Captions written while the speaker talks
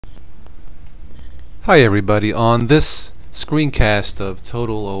Hi everybody, on this screencast of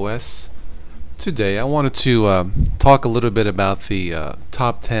Total OS today I wanted to talk a little bit about the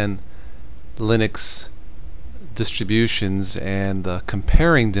top 10 Linux distributions and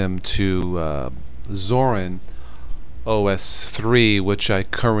comparing them to Zorin OS 3, which I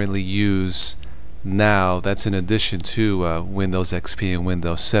currently use now. That's in addition to Windows XP and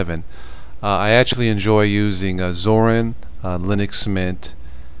Windows 7. I actually enjoy using Zorin, Linux Mint,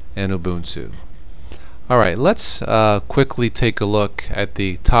 and Ubuntu. Alright, let's quickly take a look at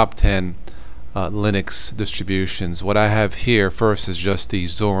the top 10 Linux distributions. What I have here first is just the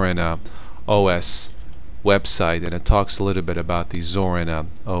Zorin OS website, and it talks a little bit about the Zorin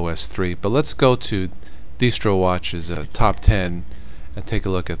OS 3. But let's go to DistroWatch's top 10 and take a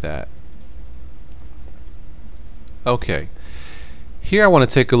look at that. Okay, here I want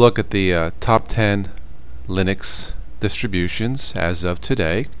to take a look at the top 10 Linux distributions as of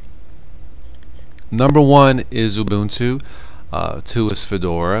today. Number 1 is Ubuntu, 2 is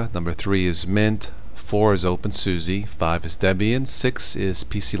Fedora, number 3 is Mint, 4 is OpenSUSE, 5 is Debian, 6 is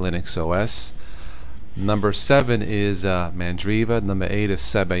PC Linux OS, number 7 is Mandriva, number 8 is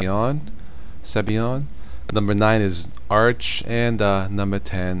Sebian, number 9 is Arch, and number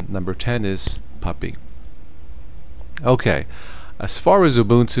 10 is Puppy. Okay, as far as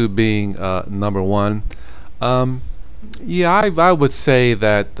Ubuntu being number 1, yeah, I would say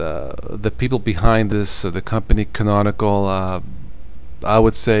that the people behind this, the company Canonical, I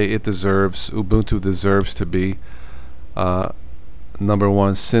would say Ubuntu deserves to be number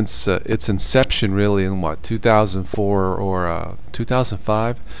 1 since its inception, really in 2004 or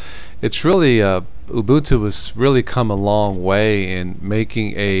 2005. It's really Ubuntu has really come a long way in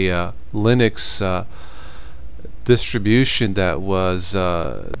making a Linux distribution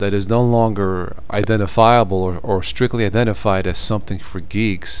that is no longer identifiable or strictly identified as something for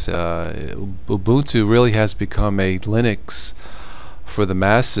geeks. Ubuntu really has become a Linux for the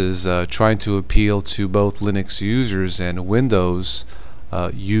masses, trying to appeal to both Linux users and Windows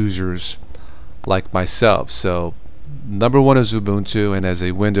users like myself. So number 1 is Ubuntu, and as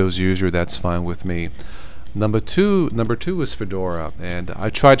a Windows user, that's fine with me. Number two is Fedora, and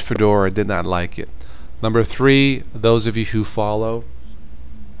I tried Fedora, I did not like it. Number 3, those of you who follow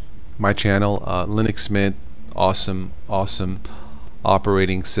my channel, Linux Mint, awesome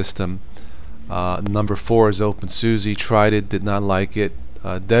operating system. Number 4 is OpenSUSE, tried it, did not like it.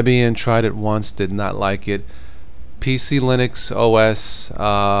 Debian, tried it once, did not like it. PC Linux OS,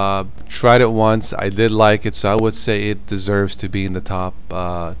 tried it once, I did like it, so I would say it deserves to be in the top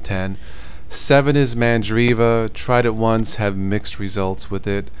 10. 7 is Mandriva, tried it once, have mixed results with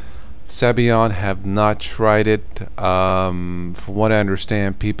it. Sebian, have not tried it. From what I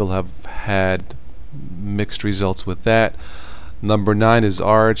understand, people have had mixed results with that. Number 9 is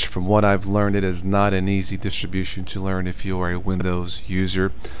Arch. From what I've learned, it is not an easy distribution to learn if you are a Windows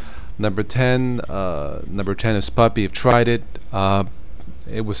user. Number 10 is Puppy. I've tried it.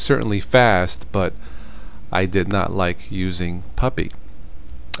 It was certainly fast, but I did not like using Puppy.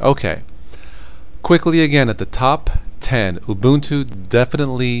 Okay, quickly again at the top 10, Ubuntu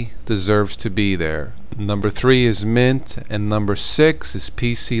definitely deserves to be there. Number 3 is Mint, and number 6 is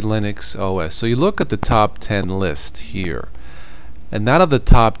PC Linux OS. So you look at the top 10 list here, and out of the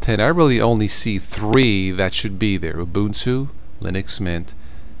top 10, I really only see 3 that should be there: Ubuntu, Linux Mint,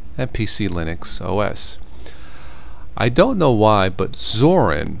 and PC Linux OS. I don't know why, but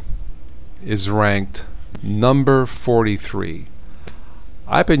Zorin is ranked number 43.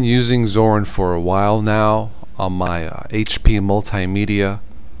 I've been using Zorin for a while now on my HP multimedia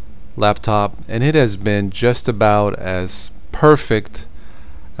laptop, and it has been just about as perfect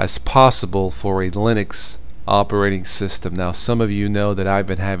as possible for a Linux operating system. Now, some of you know that I've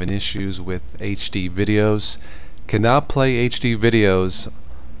been having issues with HD videos. Cannot play HD videos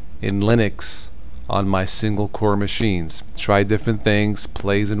in Linux on my single core machines. Try different things,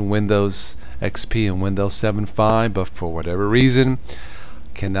 plays in Windows XP and Windows 7.5, but for whatever reason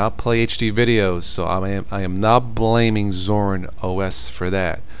cannot play HD videos. So I am not blaming Zorin OS for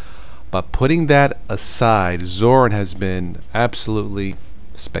that. But putting that aside, Zorin has been absolutely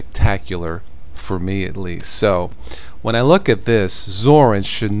spectacular for me, at least. So when I look at this, Zorin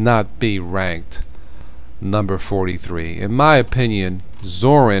should not be ranked number 43. In my opinion,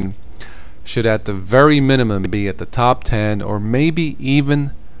 Zorin should at the very minimum be at the top 10, or maybe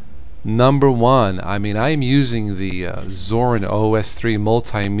even number 1. I mean, I am using the Zorin OS 3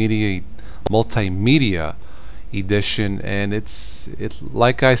 multimedia edition, and it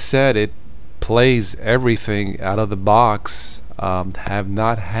like I said, it plays everything out of the box. Have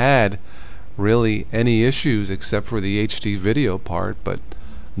not had really any issues except for the HD video part, but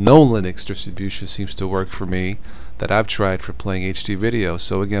no Linux distribution seems to work for me that I've tried for playing HD video.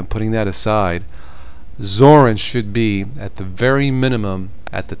 So again, putting that aside, Zorin should be at the very minimum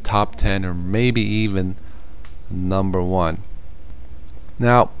at the top 10 or maybe even number 1.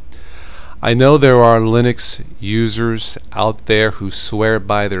 Now, I know there are Linux users out there who swear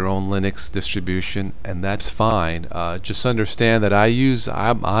by their own Linux distribution, and that's fine. Just understand that I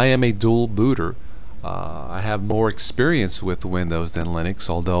am a dual booter. I have more experience with Windows than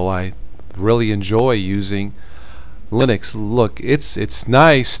Linux, although I really enjoy using Linux. Look, it's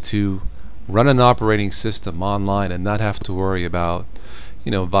nice to run an operating system online and not have to worry about,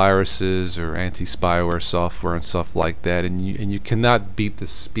 you know, viruses or anti-spyware software and stuff like that. And you cannot beat the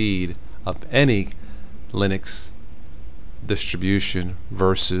speed of any Linux distribution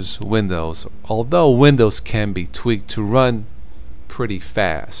versus Windows, although Windows can be tweaked to run pretty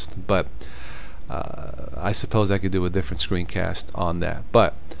fast. But I suppose I could do a different screencast on that.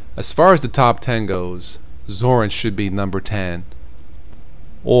 But as far as the top 10 goes, Zorin should be number 10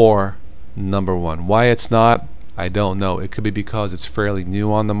 or number 1. Why it's not, I don't know. It could be because it's fairly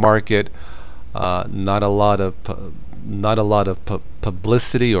new on the market. Not a lot of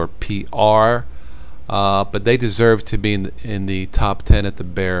publicity or PR, but they deserve to be in the top 10 at the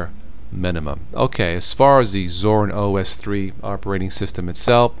bare minimum. Okay, as far as the Zorin OS 3 operating system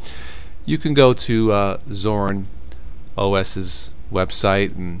itself, you can go to Zorin OS's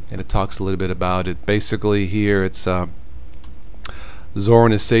website, and it talks a little bit about it. Basically here it's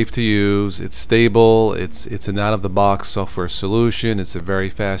Zorin is safe to use, it's stable, it's an out-of-the-box software solution, it's a very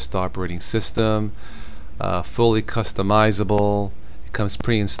fast operating system, fully customizable. It comes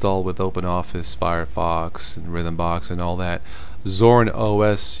pre-installed with OpenOffice, Firefox, and Rhythmbox and all that. Zorin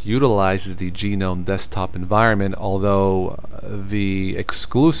OS utilizes the GNOME desktop environment, although the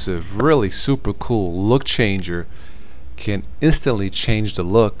exclusive, really super cool look changer can instantly change the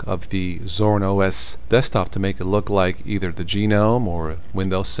look of the Zorin OS desktop to make it look like either the GNOME or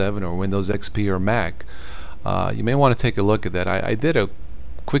Windows 7 or Windows XP or Mac. You may want to take a look at that. I did a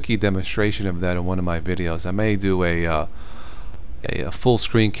quickie demonstration of that in one of my videos. I may do a full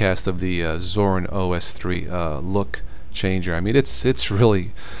screencast of the Zorin OS 3 look changer. I mean, it's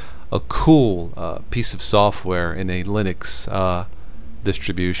really a cool piece of software in a Linux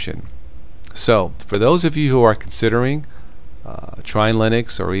distribution. So for those of you who are considering trying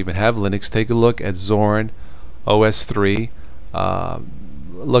Linux or even have Linux, take a look at Zorin OS 3.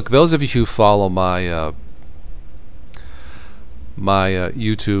 Look, those of you who follow my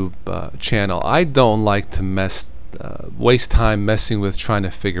YouTube channel, I don't like to waste time messing with trying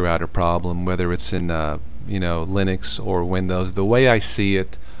to figure out a problem, whether it's in you know, Linux or Windows. The way I see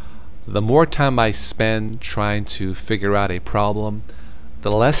it, the more time I spend trying to figure out a problem,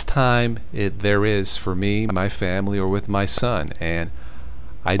 the less time there is for me, my family, or with my son, and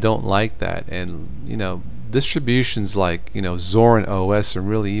I don't like that. And you know, distributions like, you know, Zorin OS and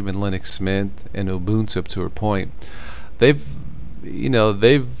really even Linux Mint and Ubuntu up to a point, they've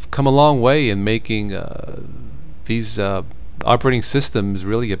come a long way in making these operating systems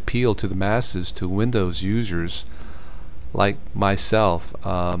really appeal to the masses, to Windows users like myself.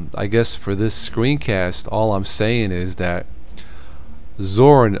 I guess for this screencast, all I'm saying is that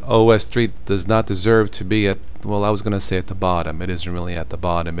Zorin OS 3 does not deserve to be at, well, I was going to say at the bottom. It isn't really at the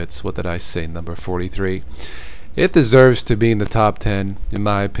bottom. It's, what did I say, number 43. It deserves to be in the top 10, in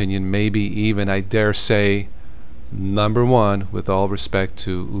my opinion. Maybe even, I dare say, number 1, with all respect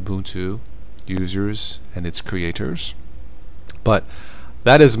to Ubuntu users and its creators. But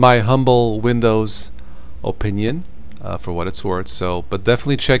that is my humble Windows opinion, for what it's worth. So, but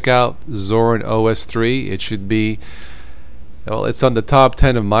definitely check out Zorin OS 3. It should be, well, it's on the top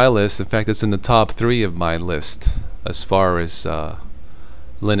 10 of my list. In fact, it's in the top 3 of my list as far as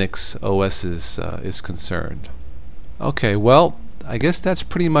Linux OS is concerned. Okay, well, I guess that's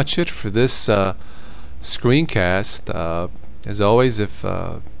pretty much it for this screencast. As always, if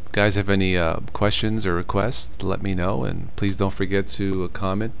guys have any questions or requests, let me know, and please don't forget to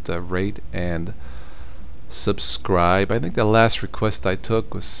comment, rate, and subscribe. I think the last request I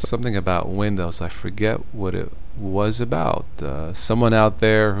took was something about Windows. I forget what it was about. Someone out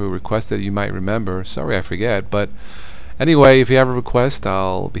there who requested, you might remember. Sorry, I forget. But anyway, if you have a request,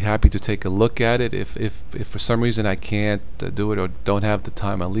 I'll be happy to take a look at it. If for some reason I can't do it or don't have the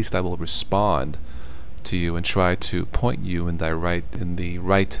time, at least I will respond to you and try to point you in the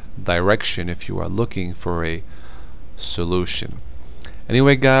right direction if you are looking for a solution.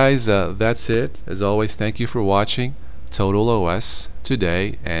 Anyway, guys, that's it. As always, thank you for watching Total OS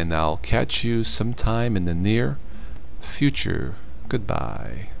today, and I'll catch you sometime in the near future.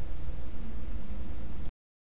 Goodbye.